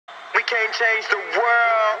can't change the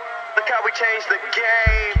world. Look how we changed the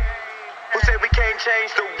game. Who said we can't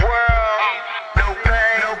change the world? No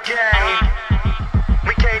pain, no gain.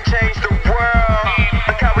 We can't change the world.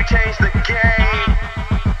 Look how we changed the game.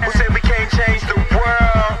 Who said we can't change the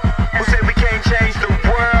world? Who said we can't change the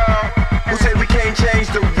world? Who said we can't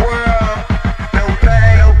change the world? No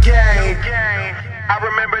pain, no gain. I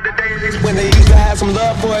remember the days when they used to have some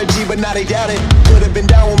love for a G, but now they doubt it. Could have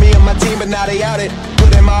been down with me and my team, but now they out it.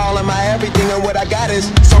 Put in my all and my everything, and what I got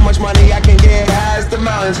is so much money I can get high as the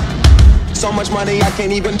mountains. So much money I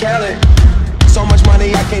can't even count it. So much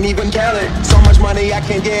money I can't even count it. So much money I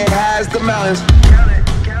can get high as the mountains.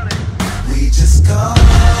 We just go.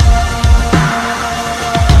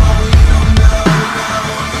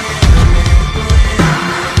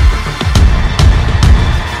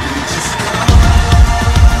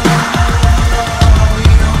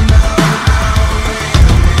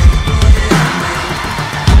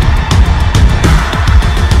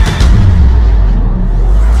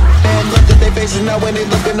 Now when they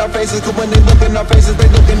look in our faces, cause when they look in our faces, they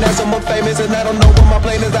looking at someone famous. And I don't know what my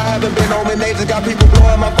plane is, I haven't been home in ages. Got people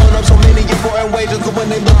blowing my phone up, so many important wages. Cause when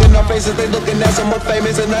they look in our faces, they looking at someone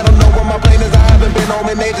famous. And I don't know what my plane is, I haven't been home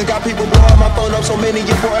in ages. Got people blowing my phone up, so many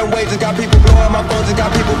important wages. Got people blowing my phones, and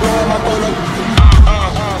got people blowing my phone up.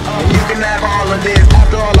 And you can have all of this.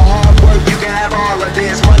 After all the hard work, you can have all of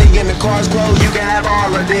this. Money in the cars, clothes, you can have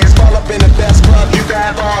all of this. Fall up in the best club, you can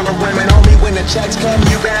have all the women. Homie, when the checks come,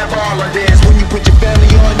 you can have all of this. When you put your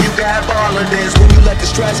family on, you can have all of this. When you let the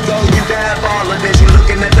stress go, you can have all of this. You're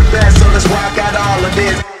looking at the best, so let's walk out all of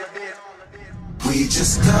this. We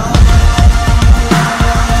just go.